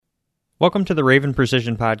Welcome to the Raven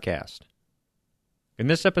Precision Podcast. In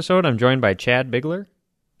this episode, I'm joined by Chad Bigler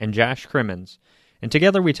and Josh Crimmins, and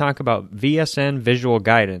together we talk about VSN Visual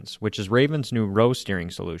Guidance, which is Raven's new row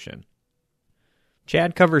steering solution.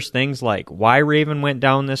 Chad covers things like why Raven went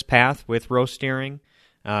down this path with row steering,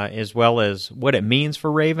 as well as what it means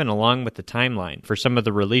for Raven, along with the timeline for some of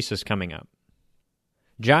the releases coming up.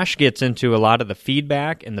 Josh gets into a lot of the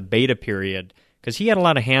feedback and the beta period, because he had a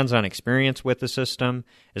lot of hands-on experience with the system,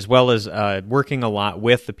 as well as working a lot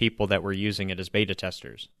with the people that were using it as beta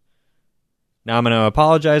testers. Now, I'm going to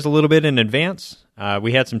apologize a little bit in advance.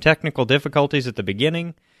 We had some technical difficulties at the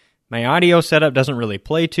beginning. My audio setup doesn't really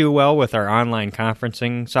play too well with our online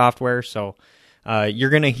conferencing software, so you're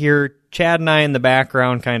going to hear Chad and I in the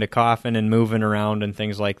background kind of coughing and moving around and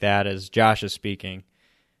things like that as Josh is speaking.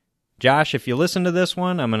 Josh, if you listen to this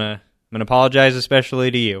one, I'm going to apologize especially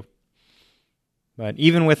to you. But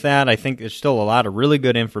even with that, I think there's still a lot of really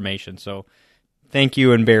good information, so thank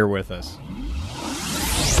you and bear with us.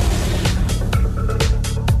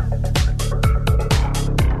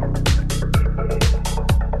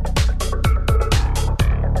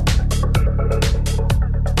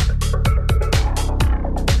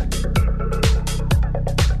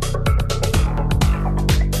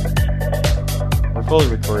 We're fully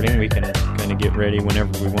recording. We can kind of get ready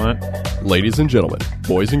whenever we want. Ladies and gentlemen,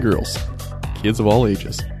 boys and girls, kids of all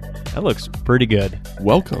ages. That looks pretty good.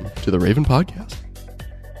 Welcome to the Raven Podcast.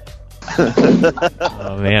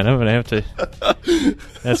 Oh man, I'm gonna have to.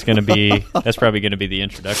 That's probably gonna be the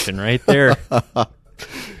introduction right there.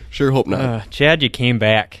 Sure hope not. Chad, you came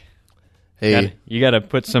back. Hey, you gotta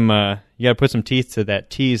put some teeth to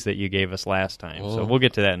that tease that you gave us last time. So we'll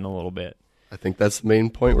get to that in a little bit. I think that's the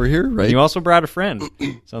main point we're here, right? You also brought a friend.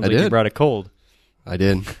 Sounds like you brought a cold. I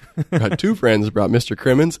did. Got two friends, brought Mr.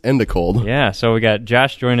 Crimmins and a cold. Yeah, so we got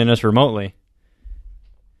Josh joining us remotely.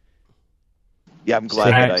 Yeah, I'm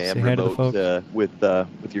glad that I am remote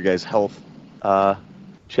with your guys' health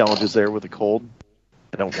challenges there with a cold.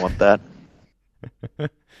 I don't want that.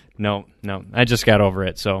 No, I just got over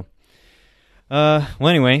it. So, well,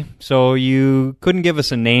 anyway, so you couldn't give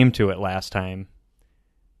us a name to it last time.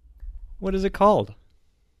 What is it called?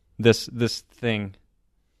 This thing.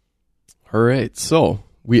 All right, so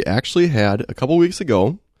we actually had a couple weeks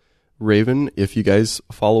ago, Raven, if you guys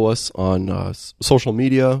follow us on social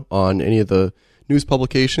media, on any of the news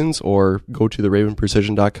publications, or go to the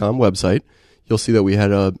ravenprecision.com website, you'll see that we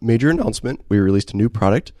had a major announcement. We released a new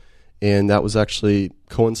product, and that was actually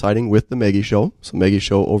coinciding with the Maggie Show. So Maggie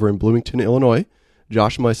Show over in Bloomington, Illinois.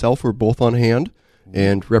 Josh and myself were both on hand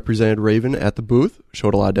and represented Raven at the booth,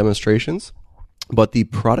 showed a lot of demonstrations. But the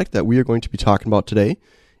product that we are going to be talking about today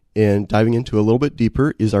and diving into a little bit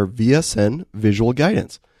deeper is our VSN Visual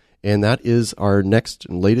Guidance. And that is our next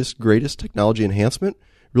and latest, greatest technology enhancement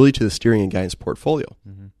really to the steering and guidance portfolio.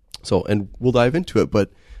 Mm-hmm. So, and we'll dive into it,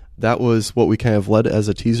 but that was what we kind of led as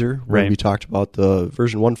a teaser when we talked about the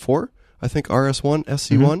version 1.4, I think RS1,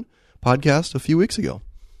 SC1 podcast a few weeks ago.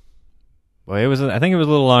 Well, I think it was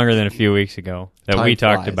a little longer than a few weeks ago that we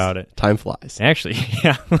talked about it. Time flies. Actually,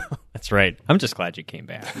 yeah, that's right. I'm just glad you came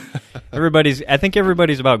back. I think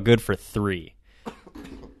everybody's about good for 3.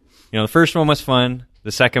 The first one was fun.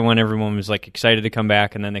 The second one, everyone was like excited to come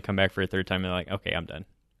back, and then they come back for a third time and they're like, okay, I'm done.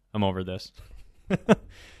 I'm over this.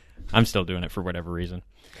 I'm still doing it for whatever reason.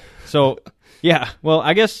 So, yeah, well,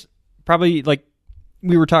 I guess probably like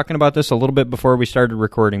we were talking about this a little bit before we started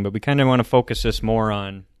recording, but we kind of want to focus this more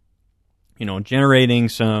on generating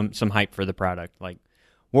some hype for the product. Like,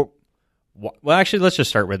 well, actually, let's just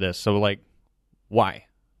start with this. So, like, why?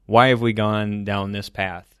 Why have we gone down this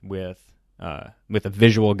path with a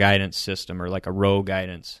visual guidance system or like a row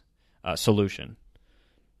guidance solution,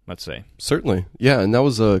 let's say? Certainly, yeah. And that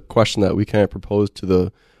was a question that we kind of proposed to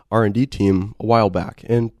the R&D team a while back.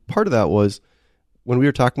 And part of that was when we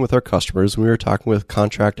were talking with our customers, when we were talking with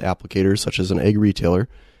contract applicators such as an egg retailer,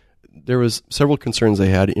 there was several concerns they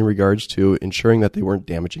had in regards to ensuring that they weren't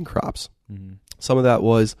damaging crops. Mm-hmm. Some of that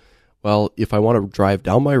was, well, if I want to drive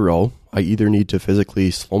down my row, I either need to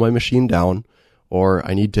physically slow my machine down or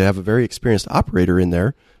I need to have a very experienced operator in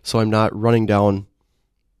there so I'm not running down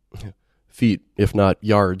feet, if not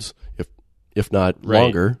yards, if not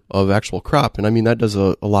longer, of actual crop. And I mean, that does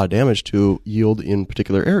a lot of damage to yield in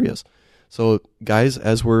particular areas. So guys,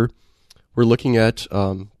 as we're looking at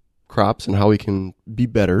crops and how we can be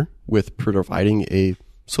better with providing a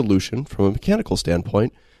solution from a mechanical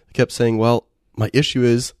standpoint, I kept saying, well, my issue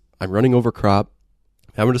is I'm running over crop,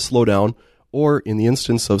 having to slow down, or in the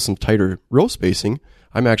instance of some tighter row spacing,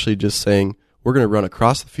 I'm actually just saying we're going to run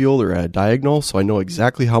across the field or at a diagonal so I know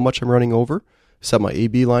exactly how much I'm running over. set my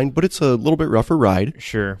AB line, but it's a little bit rougher ride.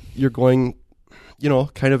 Sure. You're going,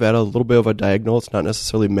 kind of at a little bit of a diagonal. It's not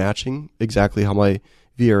necessarily matching exactly how my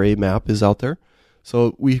VRA map is out there.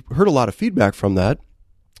 So we heard a lot of feedback from that,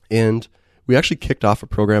 and we actually kicked off a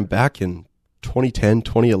program back in 2010,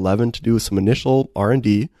 2011 to do some initial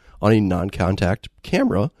R&D on a non-contact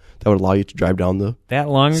camera that would allow you to drive down the That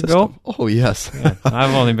long system. ago? Oh, yes. Yeah.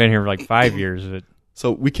 I've only been here for like 5 years. But...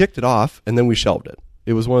 So we kicked it off, and then we shelved it.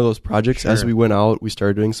 It was one of those projects. Sure. As we went out, we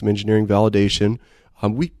started doing some engineering validation.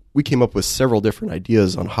 We came up with several different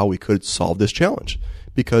ideas on how we could solve this challenge,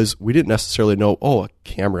 because we didn't necessarily know, a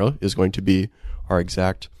camera is going to be our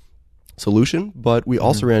exact solution, but we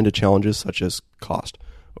also ran into challenges such as cost.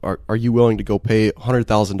 Are you willing to go pay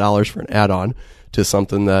 $100,000 for an add-on to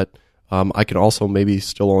something that I can also maybe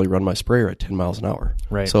still only run my sprayer at 10 miles an hour?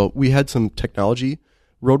 Right. So we had some technology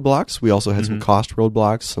roadblocks. We also had some cost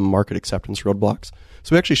roadblocks, some market acceptance roadblocks.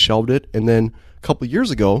 So we actually shelved it, and then a couple of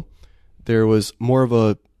years ago, there was more of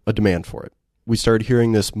a demand for it. We started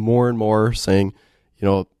hearing this more and more, saying,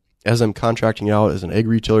 as I'm contracting out, as an egg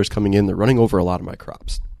retailer is coming in, they're running over a lot of my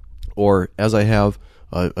crops. Or as I have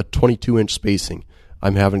a 22-inch spacing,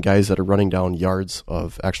 I'm having guys that are running down yards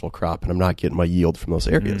of actual crop, and I'm not getting my yield from those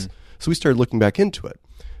areas. So we started looking back into it.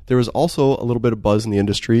 There was also a little bit of buzz in the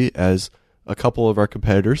industry as a couple of our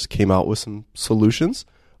competitors came out with some solutions,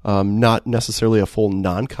 not necessarily a full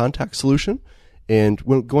non-contact solution. And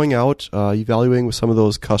when going out, evaluating with some of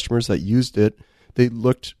those customers that used it, they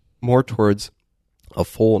looked more towards a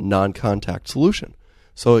full non-contact solution.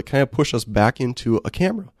 So it kind of pushed us back into a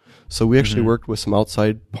camera. So we actually worked with some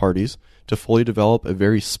outside parties to fully develop a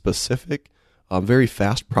very specific, very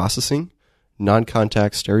fast processing,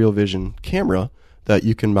 non-contact stereo vision camera that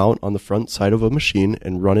you can mount on the front side of a machine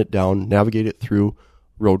and run it down, navigate it through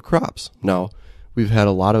road crops. Now, we've had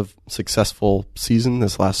a lot of successful season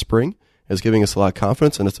this last spring. It's giving us a lot of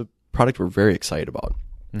confidence, and it's a product we're very excited about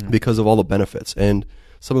because of all the benefits. And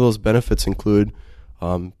some of those benefits include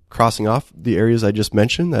crossing off the areas I just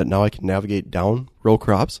mentioned, that now I can navigate down row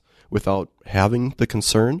crops without having the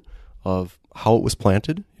concern of how it was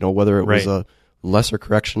planted, whether it was a lesser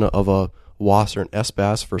correction of a WAS or an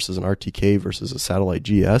SBAS versus an RTK versus a satellite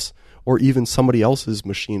GS, or even somebody else's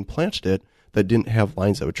machine planted it that didn't have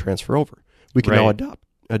lines that would transfer over. We can now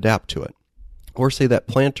adapt to it. Or say that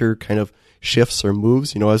planter kind of shifts or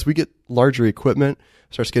moves, as we get larger equipment,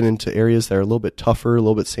 starts getting into areas that are a little bit tougher, a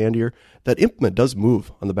little bit sandier, that implement does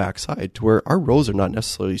move on the backside to where our rows are not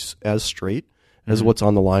necessarily as straight as what's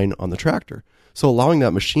on the line on the tractor. So allowing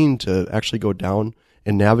that machine to actually go down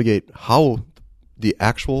and navigate how the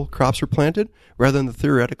actual crops are planted rather than the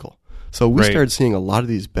theoretical. So we started seeing a lot of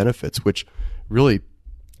these benefits, which really,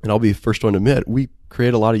 and I'll be the first one to admit, we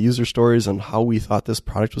created a lot of user stories on how we thought this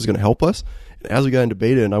product was going to help us. And as we got into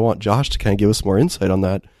beta, and I want Josh to kind of give us more insight on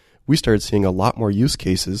that, we started seeing a lot more use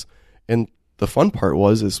cases. And the fun part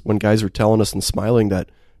is when guys were telling us and smiling that,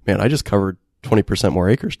 man, I just covered 20% more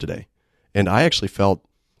acres today. And I actually felt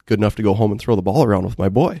good enough to go home and throw the ball around with my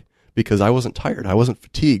boy because I wasn't tired. I wasn't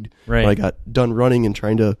fatigued when I got done running and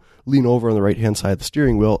trying to lean over on the right-hand side of the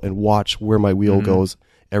steering wheel and watch where my wheel goes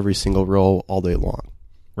every single row all day long.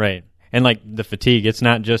 Right. And like the fatigue, it's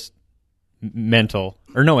not just mental,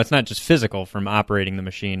 or no, it's not just physical from operating the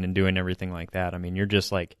machine and doing everything like that. I mean, you're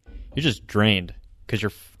just drained because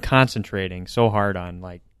you're concentrating so hard on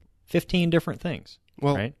like 15 different things.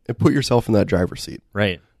 Well, and put yourself in that driver's seat.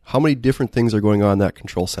 Right. How many different things are going on in that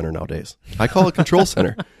control center nowadays? I call it control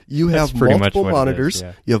center. You have multiple monitors.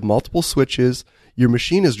 You have multiple switches. Your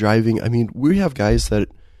machine is driving. I mean, we have guys that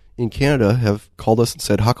in Canada have called us and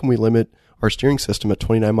said, how can we limit our steering system at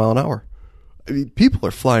 29 mile an hour? I mean, people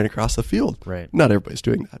are flying across the field. Right. Not everybody's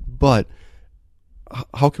doing that. But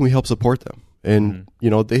how can we help support them? And,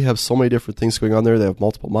 they have so many different things going on there. They have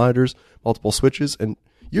multiple monitors, multiple switches, and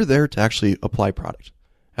you're there to actually apply product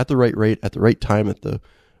at the right rate, at the right time, at the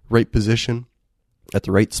right position, at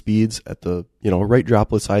the right speeds, at the right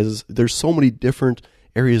droplet sizes. There's so many different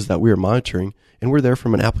areas that we are monitoring, and we're there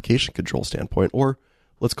from an application control standpoint, or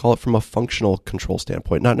let's call it from a functional control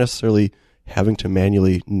standpoint, not necessarily having to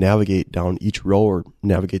manually navigate down each row or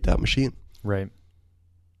navigate that machine. Right.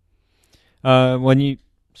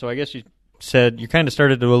 So I guess you said you kind of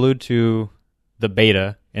started to allude to the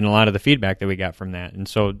beta and a lot of the feedback that we got from that. And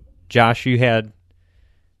so, Josh, you've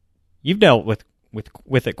dealt with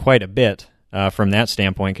it quite a bit from that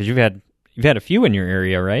standpoint, because you've had a few in your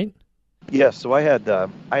area, right? Yeah. So I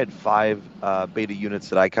had 5 beta units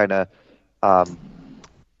that I kind of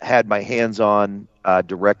had my hands on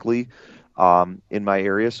directly in my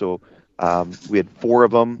area. So we had 4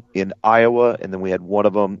 of them in Iowa, and then we had 1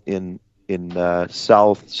 of them in in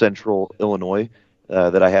south central Illinois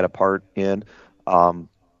that I had a part in.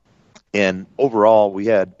 And overall, we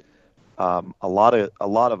had a lot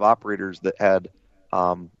of operators that had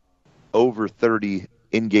over 30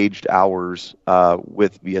 engaged hours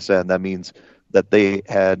with VSN. That means that they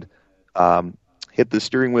had hit the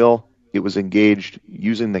steering wheel. It was engaged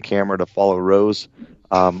using the camera to follow rows.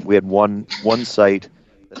 We had one site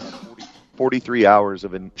that had 43 hours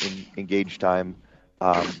of engaged time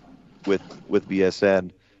with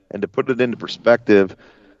VSN. And to put it into perspective,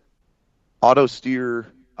 auto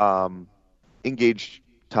steer engaged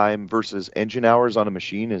time versus engine hours on a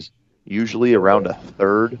machine is usually around a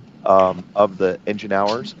third of the engine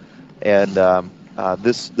hours. And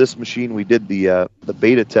this machine, we did the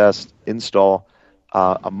beta test install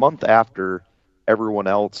a month after everyone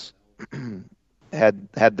else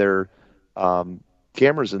had their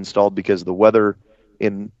cameras installed, because the weather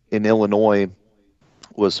in Illinois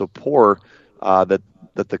was so poor that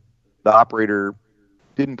the operator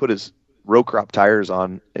didn't put his row crop tires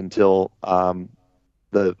on until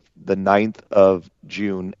the 9th of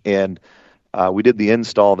June, and we did the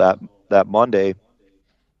install that Monday.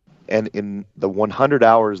 And in the 100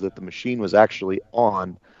 hours that the machine was actually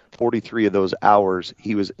on, 43 of those hours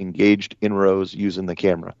he was engaged in rows using the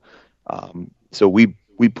camera. So we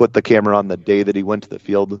put the camera on the day that he went to the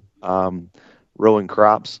field rowing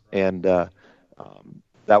crops, and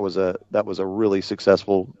that was a really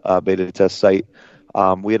successful beta test site.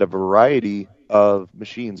 We had a variety of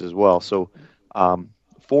machines as well. So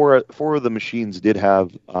four of the machines did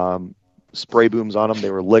have spray booms on them.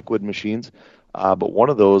 They were liquid machines, but one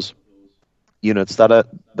of those units,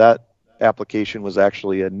 that application was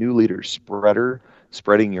actually a new leader spreader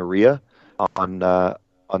spreading urea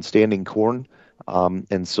on standing corn,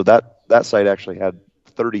 and so that site actually had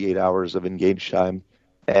 38 hours of engaged time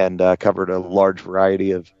and covered a large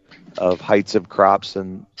variety of heights of crops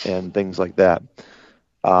and things like that.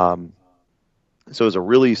 So it was a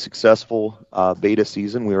really successful beta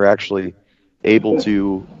season. We were actually able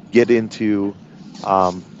to get into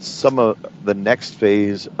some of the next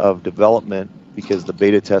phase of development because the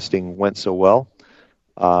beta testing went so well.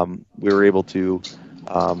 We were able to,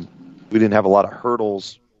 we didn't have a lot of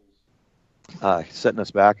hurdles setting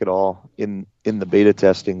us back at all in the beta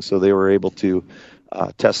testing, so they were able to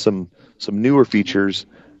test some newer features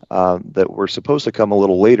that were supposed to come a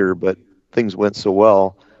little later, but things went so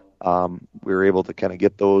well, we were able to kind of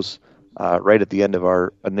get those right at the end of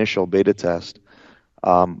our initial beta test.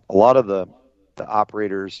 A lot of the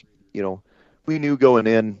operators, we knew going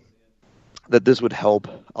in that this would help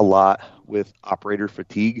a lot with operator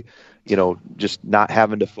fatigue, just not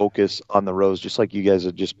having to focus on the rows, just like you guys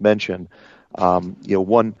had just mentioned. A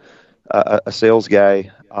sales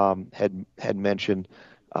guy had mentioned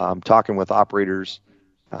talking with operators,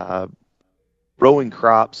 rowing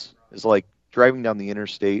crops is like driving down the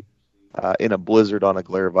interstate in a blizzard on a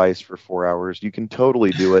glare of ice for 4 hours. You can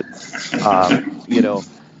totally do it.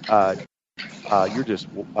 You're just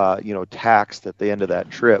taxed at the end of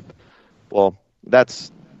that trip. Well,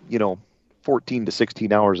 that's 14 to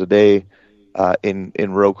 16 hours a day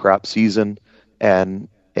in row crop season, and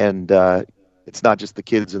it's not just the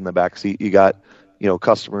kids in the back seat. You got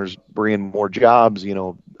customers bringing more jobs.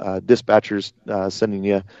 Dispatchers sending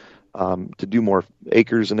you to do more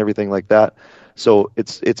acres and everything like that. So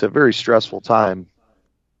it's a very stressful time.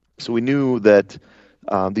 So we knew that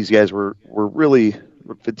these guys were really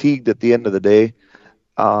fatigued at the end of the day.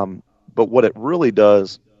 But what it really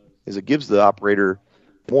does is it gives the operator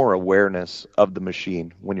more awareness of the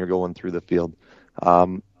machine when you're going through the field.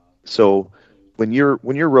 So when you're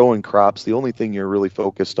rowing crops, the only thing you're really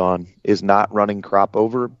focused on is not running crop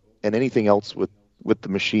over, and anything else with the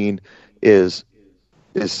machine is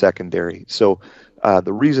secondary. So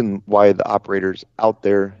the reason why the operator's out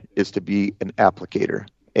there is to be an applicator.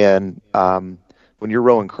 And when you're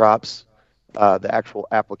rowing crops, the actual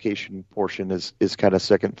application portion is kind of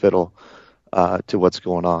second fiddle to what's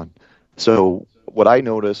going on. So what I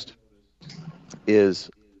noticed is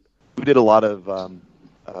we did a lot of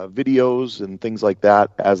videos and things like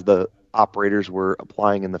that as the operators were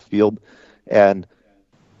applying in the field, and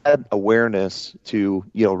had awareness to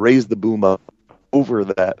raise the boom up over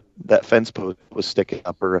that fence post was sticking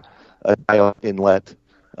up, or a dial inlet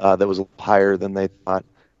that was a little higher than they thought.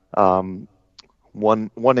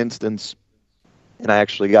 One instance, and I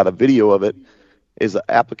actually got a video of it, is the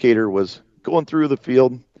applicator was going through the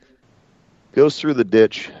field, goes through the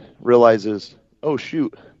ditch, realizes, oh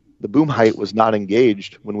shoot, the boom height was not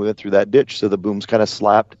engaged when we went through that ditch, so the booms kind of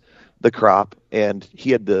slapped the crop, and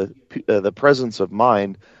he had the presence of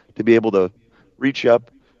mind to be able to reach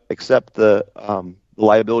up, accept the the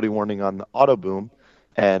liability warning on the auto boom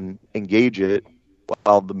and engage it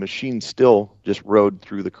while the machine still just rode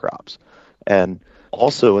through the crops. And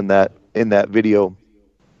also in that video,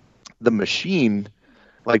 the machine,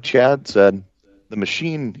 like Chad said, the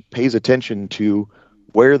machine pays attention to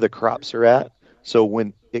where the crops are at. So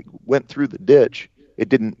when it went through the ditch, it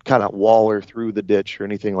didn't kind of waller through the ditch or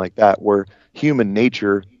anything like that, where human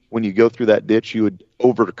nature, when you go through that ditch, you would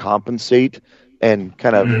overcompensate and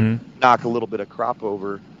kind of knock a little bit of crop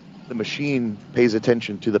over. The machine pays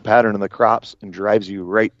attention to the pattern of the crops and drives you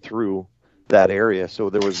right through that area. So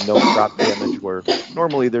there was no crop damage where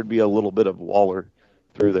normally there'd be a little bit of waller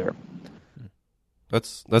through there.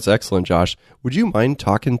 That's excellent, Josh. Would you mind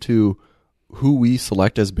talking to who we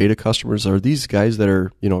select as beta customers? Are these guys that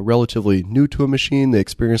are, relatively new to a machine, the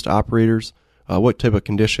experienced operators? What type of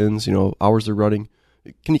conditions, hours they're running?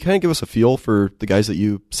 Can you kind of give us a feel for the guys that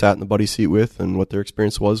you sat in the buddy seat with and what their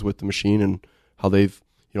experience was with the machine and how they've,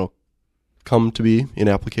 come to be in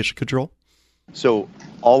application control? So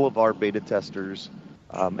all of our beta testers,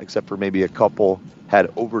 except for maybe a couple,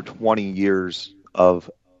 had over 20 years of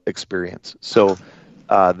experience. So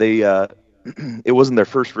they it wasn't their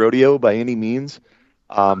first rodeo by any means.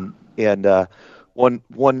 One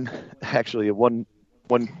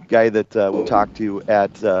guy that we talked to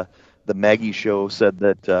at the Maggie show said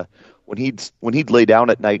that when he'd lay down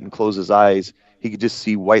at night and close his eyes, he could just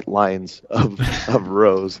see white lines of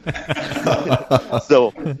rows.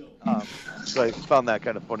 So I found that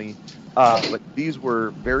kind of funny. But these were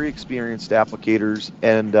very experienced applicators,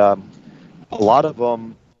 and a lot of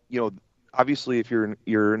them, obviously, if you're an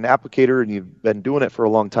applicator and you've been doing it for a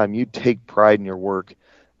long time, you take pride in your work,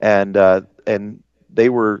 and they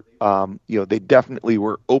were, they definitely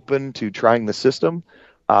were open to trying the system,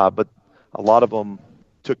 but a lot of them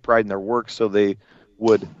took pride in their work, so they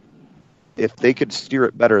would, if they could steer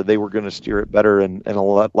it better, they were going to steer it better, and a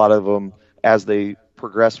lot of them, as they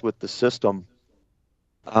progressed with the system,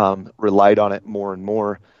 relied on it more and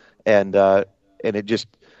more, and it just,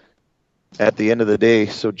 at the end of the day,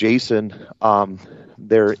 so Jason,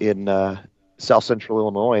 there in South Central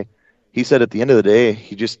Illinois, he said at the end of the day,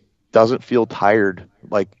 he just doesn't feel tired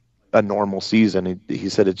like a normal season. He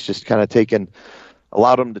said it's just kind of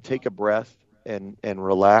allowed him to take a breath and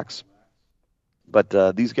relax.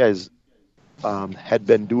 But these guys had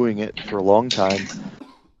been doing it for a long time.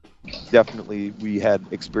 Definitely, we had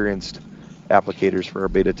experienced applicators for our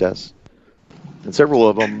beta tests. And several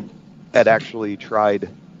of them had actually tried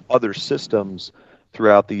other systems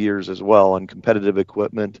throughout the years as well, on competitive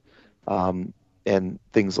equipment and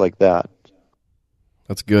things like that.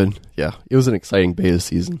 That's good. Yeah, it was an exciting beta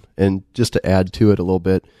season. And just to add to it a little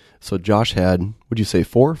bit, so Josh had, would you say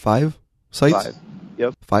 4 or 5 sites? 5.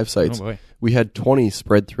 Yep. 5 sites. Oh boy. We had 20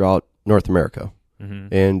 spread throughout North America.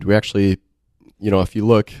 And we actually, if you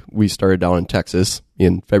look, we started down in Texas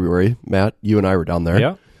in February. Matt, you and I were down there.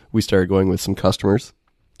 Yeah. We started going with some customers.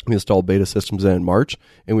 We installed beta systems in March,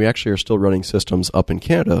 and we actually are still running systems up in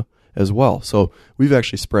Canada as well. So we've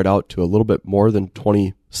actually spread out to a little bit more than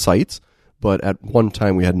 20 sites, but at one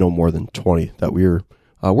time we had no more than 20 that we were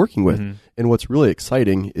working with. And what's really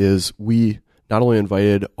exciting is we not only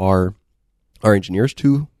invited our engineers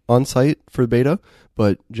to on-site for beta,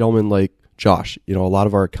 but gentlemen like Josh, a lot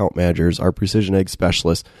of our account managers, our precision ag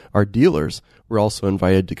specialists, our dealers were also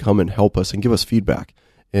invited to come and help us and give us feedback.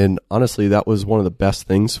 And honestly, that was one of the best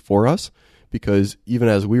things for us, because even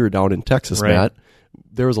as we were down in Texas, right, Matt,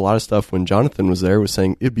 there was a lot of stuff when Jonathan was there was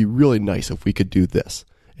saying, it'd be really nice if we could do this.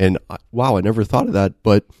 And wow, I never thought of that,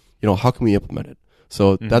 but how can we implement it?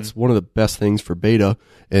 So that's one of the best things for beta.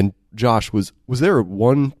 And Josh, was there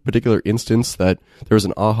one particular instance that there was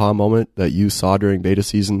an aha moment that you saw during beta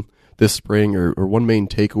season this spring, or one main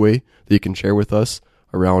takeaway that you can share with us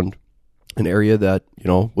around an area that,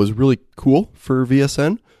 was really cool for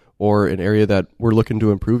VSN, or an area that we're looking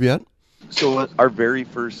to improve yet? So our very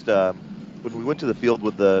first, when we went to the field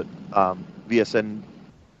with the VSN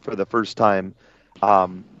for the first time,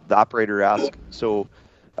 the operator asked, so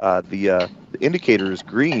the indicator is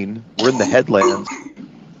green, we're in the headlands,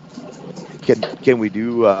 can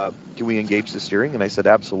we engage the steering? And I said,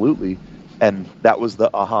 absolutely. And that was the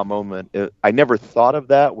aha moment. I never thought of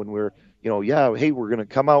that when we're, hey, we're going to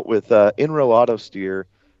come out with in-row auto steer,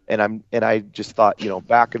 and I just thought,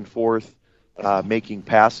 back and forth, making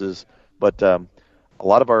passes. But a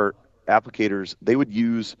lot of our applicators, they would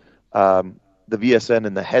use the VSN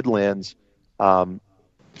in the headlands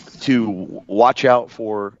to watch out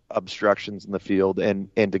for obstructions in the field and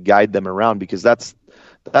to guide them around, because that's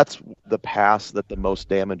the pass that the most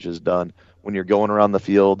damage is done when you're going around the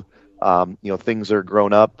field. Things are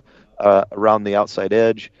grown up around the outside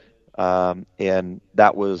edge. and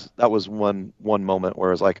that was one moment where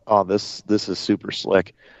I was like, oh, this is super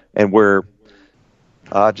slick, and where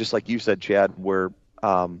just like you said, Chad, where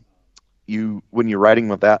when you're riding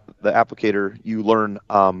with the applicator, you learn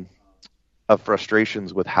of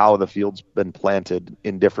frustrations with how the field's been planted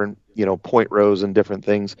in different point rows and different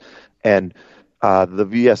things, and the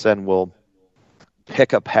VSN will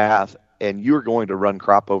pick a path, and you're going to run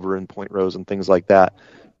crop over in point rows and things like that.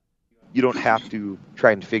 You don't have to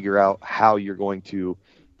try and figure out how you're going to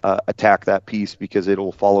attack that piece, because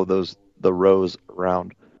it'll follow the rows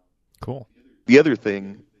around. Cool. The other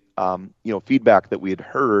thing, feedback that we had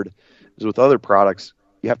heard is with other products,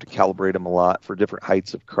 you have to calibrate them a lot for different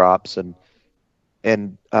heights of crops and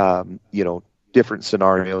different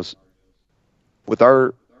scenarios. With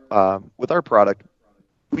our product,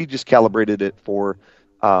 we just calibrated it for,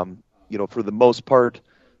 for the most part,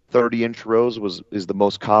 30-inch rows is the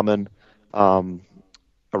most common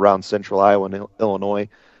around central Iowa and Illinois.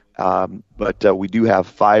 But we do have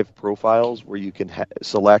 5 profiles where you can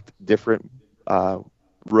select different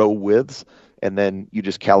row widths, and then you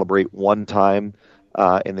just calibrate one time,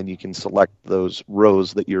 and then you can select those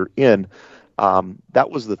rows that you're in. That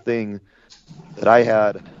was the thing that I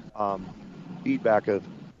had feedback of,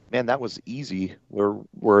 man, that was easy,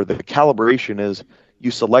 where the calibration is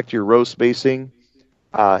you select your row spacing,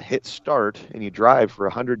 hit start, and you drive for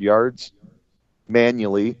 100 yards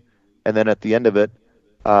manually, and then at the end of it,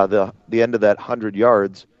 the end of that 100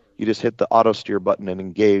 yards, you just hit the auto steer button and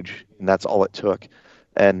engage, and that's all it took.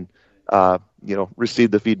 And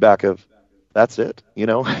received the feedback of, that's it,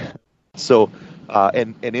 So,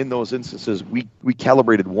 and in those instances, we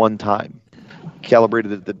calibrated one time.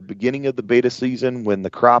 Calibrated at the beginning of the beta season when the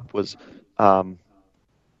crop was,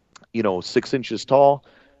 6 inches tall,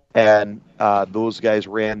 and those guys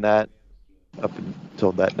ran that up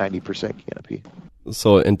until that 90% canopy.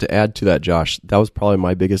 So, and to add to that, Josh, that was probably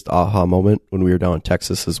my biggest aha moment when we were down in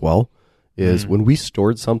Texas as well, is when we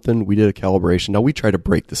stored something, we did a calibration. Now, we try to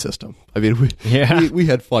break the system. I mean, we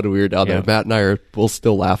had fun when we were down there. Matt and I are both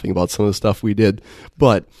still laughing about some of the stuff we did.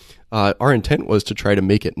 But our intent was to try to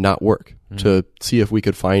make it not work, to see if we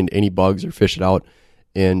could find any bugs or fish it out.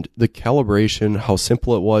 And the calibration, how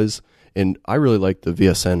simple it was, and I really like the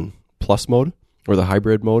VSN Plus mode, or the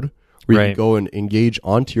hybrid mode, where you can go and engage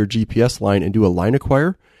onto your GPS line and do a line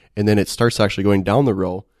acquire, and then it starts actually going down the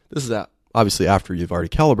row. This is obviously after you've already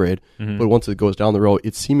calibrated, but once it goes down the row,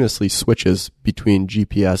 it seamlessly switches between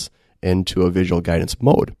GPS and to a visual guidance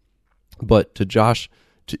mode. But to Josh,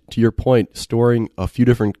 to your point, storing a few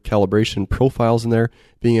different calibration profiles in there,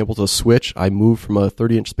 being able to switch, I moved from a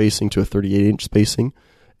 30-inch spacing to a 38-inch spacing,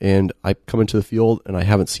 and I come into the field, and I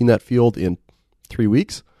haven't seen that field in 3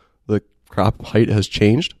 weeks. The crop height has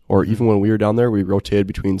changed, or even when we were down there, we rotated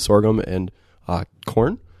between sorghum and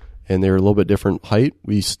corn, and they were a little bit different height.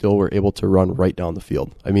 We still were able to run right down the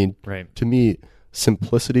field. I mean, to me,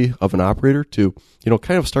 simplicity of an operator to,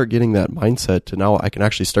 kind of start getting that mindset to now I can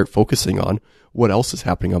actually start focusing on what else is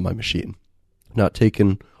happening on my machine, not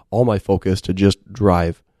taking all my focus to just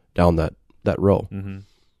drive down that row.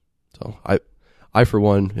 So I for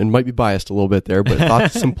one, and might be biased a little bit there, but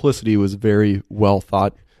thought simplicity was very well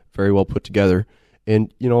thought, very well put together.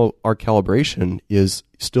 And, our calibration is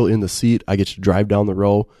still in the seat. I get to drive down the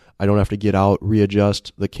row. I don't have to get out,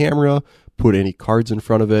 readjust the camera, put any cards in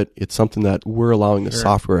front of it. It's something that we're allowing the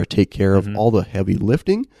software to take care of all the heavy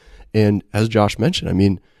lifting. And as Josh mentioned, I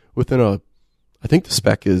mean, within I think the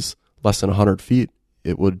spec is less than 100 feet,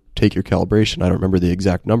 it would take your calibration. I don't remember the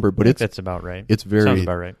exact number, but that's about right. It's very Sounds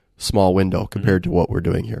about right. Small window compared to what we're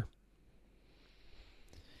doing here.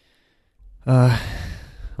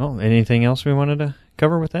 Well, anything else we wanted to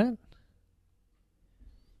cover with that?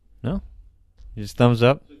 No? Just thumbs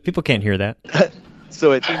up? People can't hear that.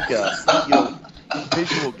 So I think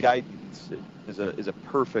visual guidance is a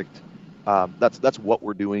perfect. That's what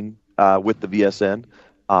we're doing with the VSN.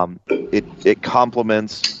 It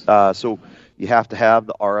complements. So you have to have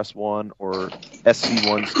the RS1 or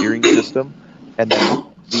SC1 steering system, and then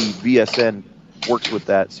the VSN works with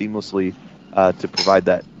that seamlessly to provide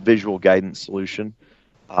that visual guidance solution.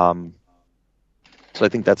 So I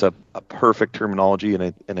think that's a perfect terminology,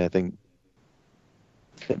 and I think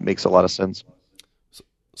it makes a lot of sense.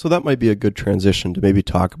 So that might be a good transition to maybe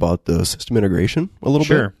talk about the system integration a little bit.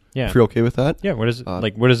 Sure. Yeah. If you're okay with that. Yeah. What is it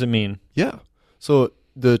what does it mean? Yeah. So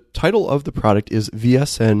the title of the product is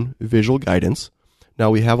VSN Visual Guidance.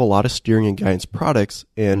 Now we have a lot of steering and guidance products,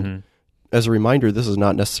 and as a reminder, this is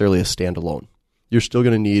not necessarily a standalone. You're still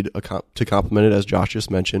going to need to complement it, as Josh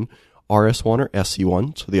just mentioned, RS1 or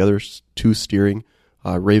SC1, so the other 2 steering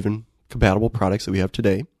Raven compatible products that we have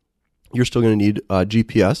today. You're still going to need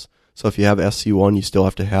GPS, So if you have SC1, you still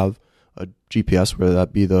have to have a GPS, whether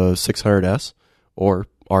that be the 600S or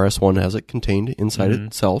RS1 has it contained inside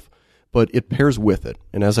itself, but it pairs with it.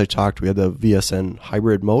 And as I talked, we have the VSN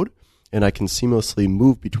hybrid mode, and I can seamlessly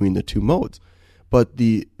move between the two modes. But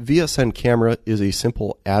the VSN camera is a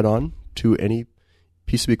simple add-on to any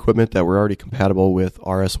piece of equipment that we're already compatible with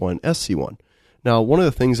RS1 and SC1. Now, one of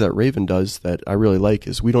the things that Raven does that I really like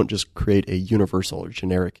is we don't just create a universal or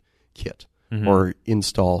generic kit or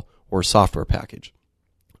install or software package.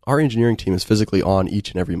 Our engineering team is physically on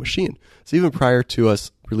each and every machine. So even prior to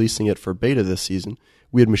us releasing it for beta this season,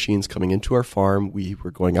 we had machines coming into our farm. We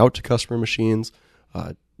were going out to customer machines.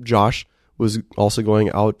 Josh was also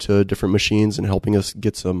going out to different machines and helping us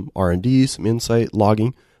get some R&D, some insight,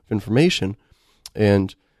 logging of information.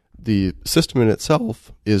 And the system in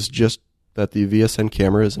itself is just that the VSN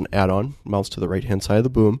camera is an add-on, mounts to the right-hand side of the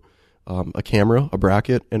boom, a camera, a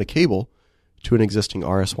bracket, and a cable to an existing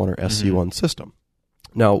RS1 or SC1 system.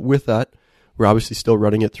 Now, with that, we're obviously still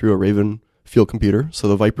running it through a Raven field computer. So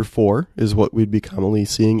the Viper 4 is what we'd be commonly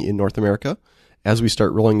seeing in North America. As we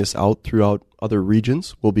start rolling this out throughout other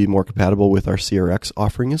regions, we'll be more compatible with our CRX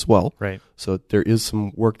offering as well. Right. So there is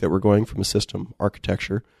some work that we're going from a system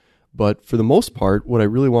architecture. But for the most part, what I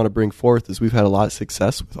really want to bring forth is we've had a lot of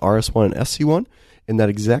success with RS1 and SC1, and that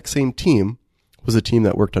exact same team was a team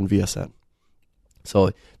that worked on VSN.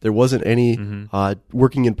 So there wasn't any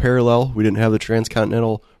working in parallel. We didn't have the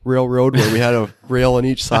Transcontinental Railroad where we had a rail on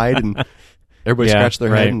each side and everybody scratched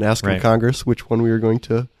their head and asked Congress which one we were going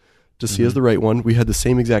to see as the right one. We had the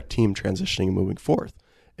same exact team transitioning and moving forth.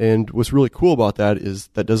 And what's really cool about that is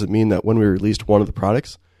that doesn't mean that when we released one of the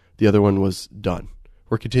products, the other one was done.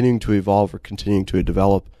 We're continuing to evolve, we're continuing to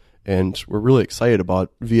develop, and we're really excited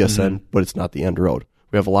about VSN, but it's not the end road.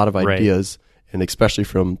 We have a lot of ideas, and especially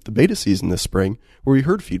from the beta season this spring, where we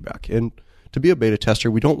heard feedback. And to be a beta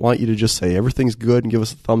tester, we don't want you to just say everything's good and give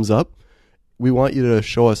us a thumbs up. We want you to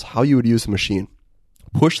show us how you would use the machine.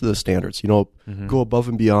 Push the standards, go above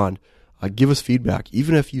and beyond. Give us feedback.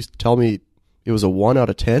 Even if you tell me it was a 1 out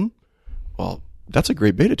of 10, well, that's a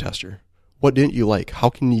great beta tester. What didn't you like? How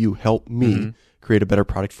can you help me create a better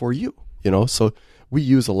product for you? So we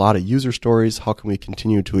use a lot of user stories. How can we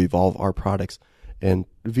continue to evolve our products? And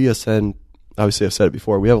VSN, obviously I've said it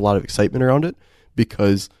before, we have a lot of excitement around it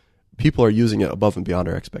because people are using it above and beyond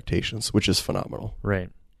our expectations, which is phenomenal. Right.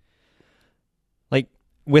 Like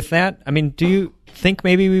with that, I mean, do you think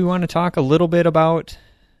maybe we want to talk a little bit about,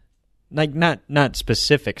 like not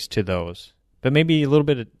specifics to those, but maybe a little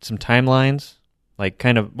bit of some timelines? Like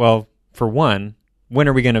kind of, well, for one, when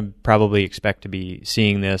are we going to probably expect to be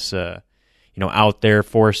seeing this, out there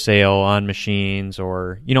for sale on machines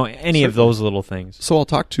or, any of those little things? So I'll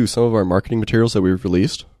talk to some of our marketing materials that we've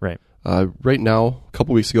released. Right. Right now, a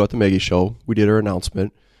couple weeks ago at the Mega Show, we did our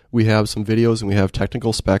announcement. We have some videos and we have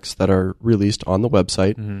technical specs that are released on the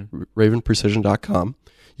website, ravenprecision.com.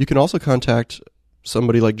 You can also contact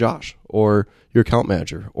somebody like Josh or your account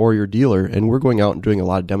manager or your dealer, and we're going out and doing a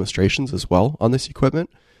lot of demonstrations as well on this equipment,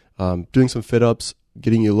 doing some fit-ups,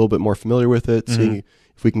 getting you a little bit more familiar with it, seeing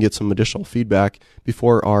if we can get some additional feedback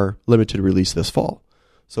before our limited release this fall.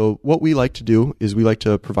 So what we like to do is we like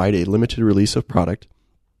to provide a limited release of product.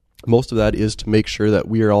 Most of that is to make sure that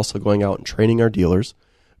we are also going out and training our dealers,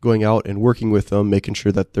 going out and working with them, making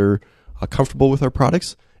sure that they're comfortable with our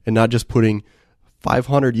products and not just putting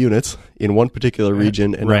 500 units in one particular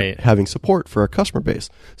region and not having support for our customer base.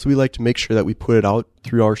 So we like to make sure that we put it out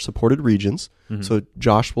through our supported regions. So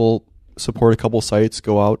Josh will support a couple sites,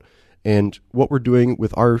 go out, and what we're doing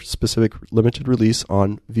with our specific limited release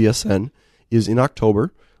on VSN is in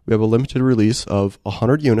October, we have a limited release of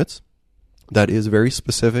 100 units that is very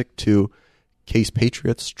specific to Case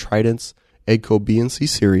Patriots, Tridents, AGCO B and C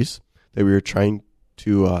series that we are trying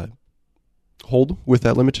to hold with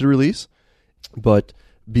that limited release. But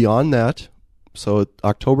beyond that, so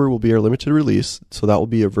October will be our limited release, so that will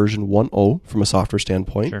be a version 1.0 from a software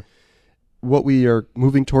standpoint. Sure. What we are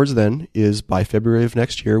moving towards then is by February of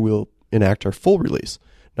next year, we'll enact our full release.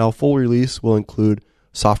 Now, full release will include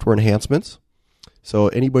software enhancements. So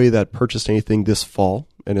anybody that purchased anything this fall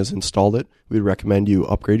and has installed it, we'd recommend you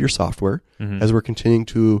upgrade your software as we're continuing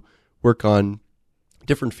to work on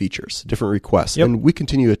different features, different requests. And we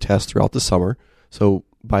continue to test throughout the summer. So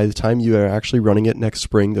by the time you are actually running it next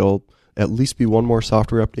spring, there'll at least be one more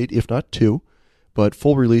software update, if not two. But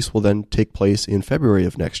full release will then take place in February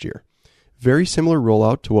of next year. Very similar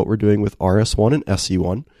rollout to what we're doing with RS1 and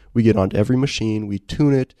SC1. We get onto every machine, we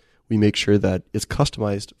tune it, we make sure that it's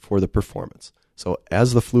customized for the performance. So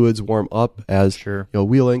as the fluids warm up, as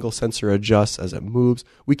wheel angle sensor adjusts, as it moves,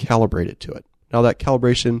 we calibrate it to it. Now that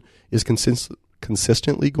calibration is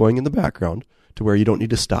consistently going in the background to where you don't need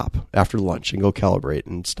to stop after lunch and go calibrate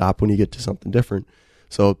and stop when you get to something different.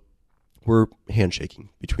 So we're handshaking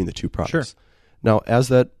between the two products. Sure. Now, as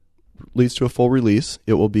that leads to a full release,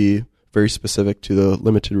 it will be very specific to the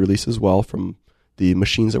limited release as well from the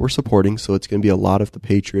machines that we're supporting. So it's going to be a lot of the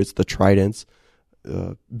Patriots, the Tridents,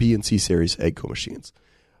 B and C series AGCO machines.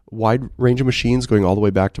 Wide range of machines going all the way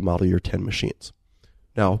back to model year 10 machines.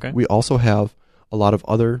 Now, we also have a lot of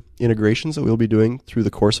other integrations that we'll be doing through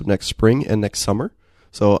the course of next spring and next summer.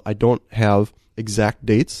 So I don't have exact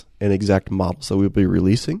dates and exact models that we'll be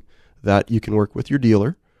releasing that you can work with your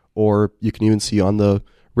dealer, or you can even see on the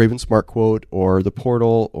Raven Smart Quote or the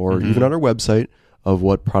portal or even on our website of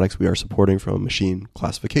what products we are supporting from a machine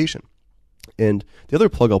classification. And the other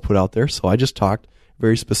plug I'll put out there, so I just talked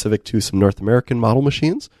very specific to some North American model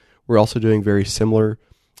machines. We're also doing very similar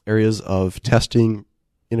areas of testing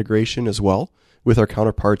integration as well with our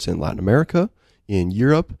counterparts in Latin America, in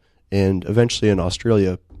Europe, and eventually in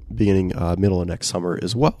Australia beginning middle of next summer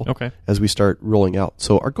as well, as we start rolling out.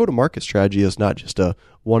 So our go-to-market strategy is not just a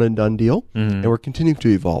one-and-done deal, and we're continuing to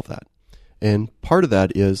evolve that. And part of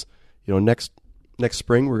that is, next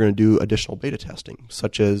spring we're going to do additional beta testing,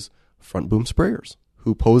 such as front boom sprayers,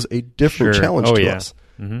 who pose a different challenge to us.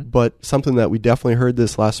 But something that we definitely heard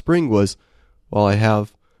this last spring was, well, I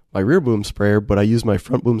have my rear boom sprayer, but I use my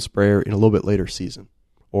front boom sprayer in a little bit later season.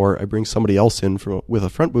 Or I bring somebody else in with a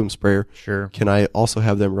front boom sprayer. Can I also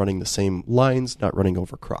have them running the same lines, not running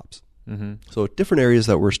over crops? So different areas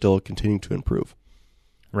that we're still continuing to improve.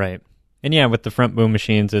 Right. And yeah, with the front boom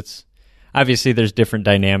machines, it's obviously there's different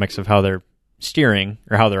dynamics of how they're steering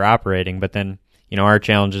or how they're operating, but then, our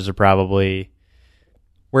challenges are probably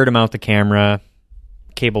where to mount the camera,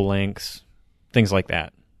 cable lengths, things like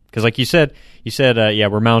that. Because like you said,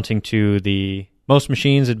 we're mounting to most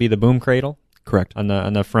machines, it'd be the boom cradle. Correct. On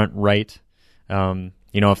the front right.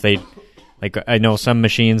 If they, I know some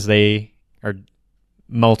machines, they are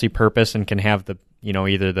multi-purpose and can have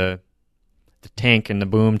either the tank and the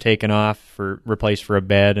boom taken off replaced for a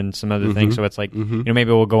bed and some other things. So it's like,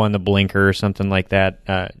 maybe we'll go on the blinker or something like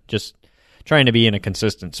that. Just trying to be in a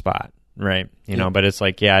consistent spot, right? But it's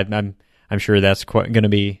like, I'm sure that's going to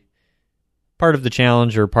be part of the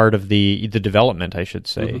challenge or part of the development, I should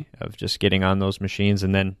say, of just getting on those machines.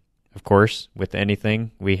 And then, of course, with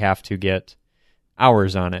anything, we have to get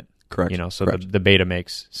hours on it. Correct. So the beta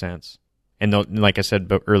makes sense. And like I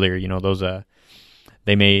said earlier, those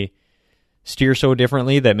they may steer so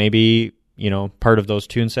differently that maybe, part of those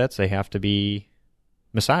tune sets, they have to be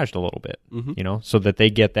massaged a little bit, so that they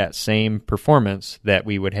get that same performance that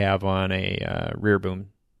we would have on a rear boom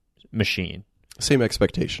machine. Same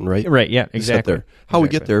expectation, right? Right, yeah, exactly. How we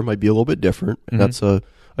get there might be a little bit different, and that's a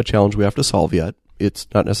challenge we have to solve yet. It's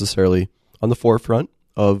not necessarily on the forefront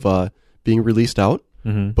of being released out,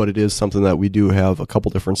 but it is something that we do have a couple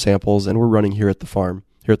different samples, and we're running here at the farm,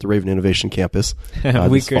 here at the Raven Innovation Campus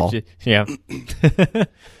this fall. Yeah. Good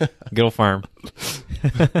old farm.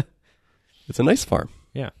 It's a nice farm.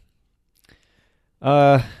 Yeah.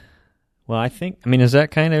 Well, is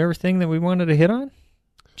that kind of everything that we wanted to hit on?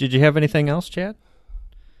 Did you have anything else, Chad?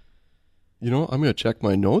 I'm going to check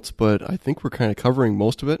my notes, but I think we're kind of covering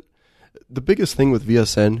most of it. The biggest thing with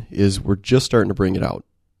VSN is we're just starting to bring it out,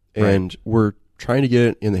 and we're trying to get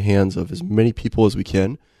it in the hands of as many people as we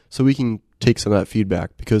can so we can take some of that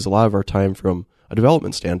feedback, because a lot of our time from a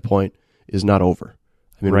development standpoint is not over.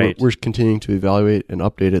 We're continuing to evaluate and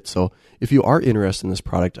update it. So if you are interested in this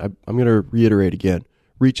product, I'm going to reiterate again,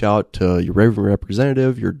 reach out to your Raven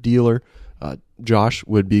representative, your dealer. Josh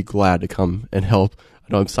would be glad to come and help.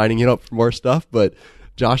 I know I'm signing you up for more stuff, but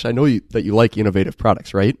Josh, I know that you like innovative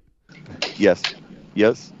products, right? Yes.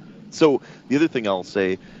 So the other thing I'll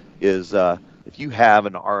say is if you have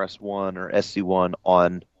an RS1 or SC1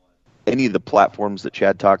 on any of the platforms that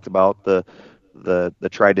Chad talked about, the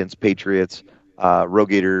Tridents, Patriots,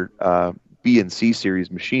 Rogator B and C series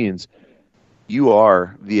machines, you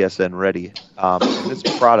are VSN ready. This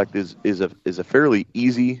product is a fairly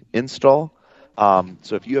easy install.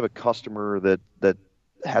 So if you have a customer that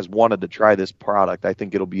has wanted to try this product, I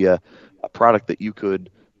think it'll be a product that you could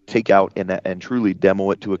take out and truly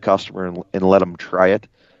demo it to a customer and let them try it,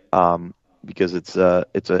 because it's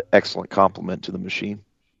an excellent complement to the machine.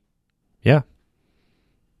 Yeah.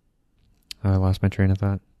 I lost my train of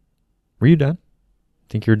thought. Were you done?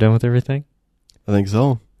 Think you were done with everything? I think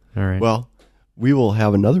so. All right. Well, we will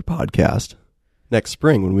have another podcast next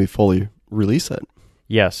spring when we fully release it.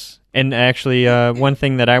 Yes. And actually, one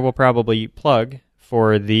thing that I will probably plug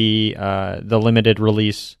for the limited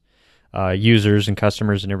release users and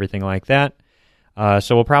customers and everything like that.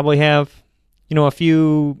 So we'll probably have, a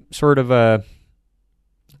few sort of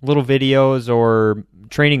little videos or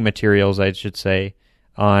training materials, I should say,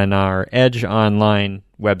 on our Edge Online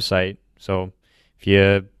website. So if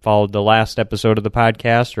you followed the last episode of the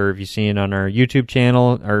podcast, or if you've seen on our YouTube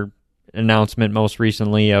channel, our announcement most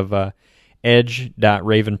recently of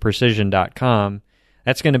edge.ravenprecision.com,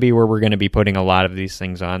 that's going to be where we're going to be putting a lot of these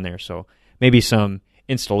things on there. So maybe some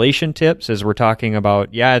installation tips as we're talking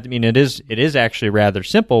about. Yeah, I mean, it is actually rather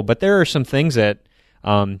simple, but there are some things that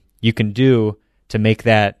you can do to make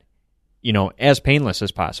that, as painless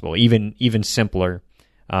as possible, even simpler.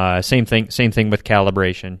 Same thing with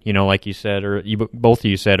calibration. Like you said, or both of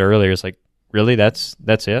you said earlier, it's like, really, that's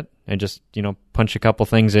it, and just punch a couple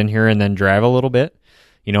things in here and then drive a little bit,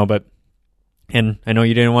 but. And I know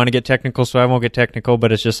you didn't want to get technical, so I won't get technical,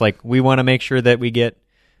 but it's just like we want to make sure that we get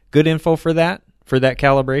good info for that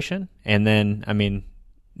calibration, and then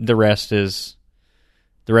the rest is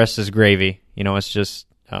gravy. It's just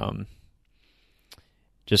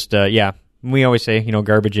we always say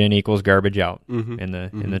garbage in equals garbage out in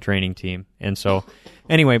the training team. And so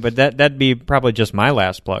anyway, but that'd be probably just my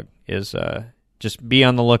last plug is just be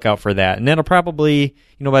on the lookout for that, and that'll probably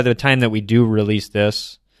by the time that we do release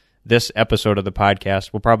this episode of the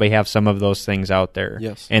podcast, we'll probably have some of those things out there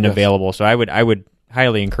available. So I would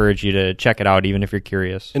highly encourage you to check it out, even if you're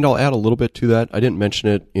curious. And I'll add a little bit to that. I didn't mention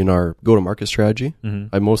it in our go-to-market strategy.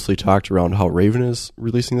 I mostly talked around how Raven is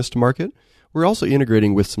releasing this to market. We're also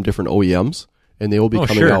integrating with some different OEMs, and they will be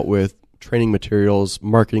coming out with training materials,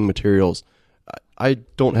 marketing materials. I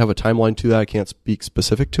don't have a timeline to that. I can't speak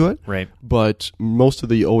specific to it. Right. But most of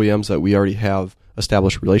the OEMs that we already have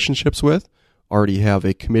established relationships with already have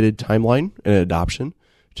a committed timeline and adoption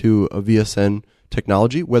to a VSN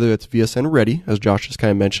technology, whether it's VSN ready, as Josh just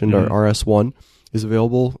kind of mentioned, our RS1 is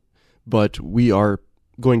available, but we are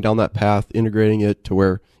going down that path, integrating it to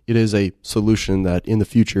where it is a solution that in the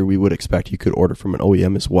future we would expect you could order from an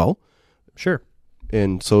OEM as well. Sure.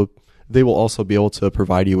 And so they will also be able to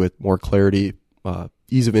provide you with more clarity,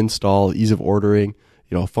 ease of install, ease of ordering,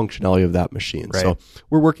 functionality of that machine. Right. So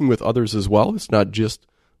we're working with others as well. It's not just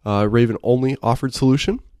Raven only offered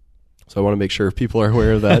solution. So I want to make sure people are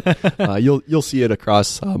aware of that. You'll see it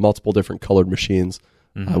across multiple different colored machines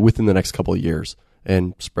within the next couple of years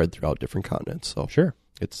and spread throughout different continents. So sure,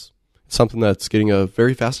 it's something that's getting a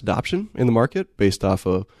very fast adoption in the market based off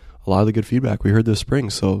of a lot of the good feedback we heard this spring.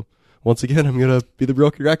 So once again, I'm going to be the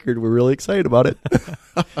broken record. We're really excited about it.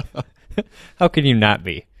 How can you not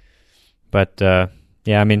be? But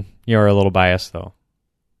you're a little biased though.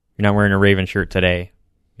 You're not wearing a Raven shirt today.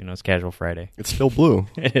 It's Casual Friday. It's still blue.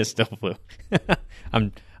 It is still blue.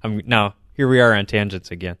 I'm now here we are on tangents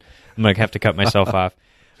again. I'm gonna have to cut myself off.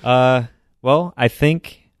 Well, I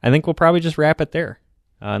think we'll probably just wrap it there.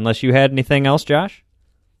 Unless you had anything else, Josh?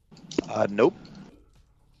 Nope.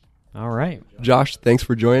 All right. Josh, thanks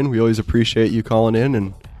for joining. We always appreciate you calling in,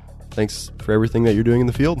 and thanks for everything that you're doing in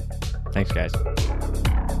the field. Thanks, guys.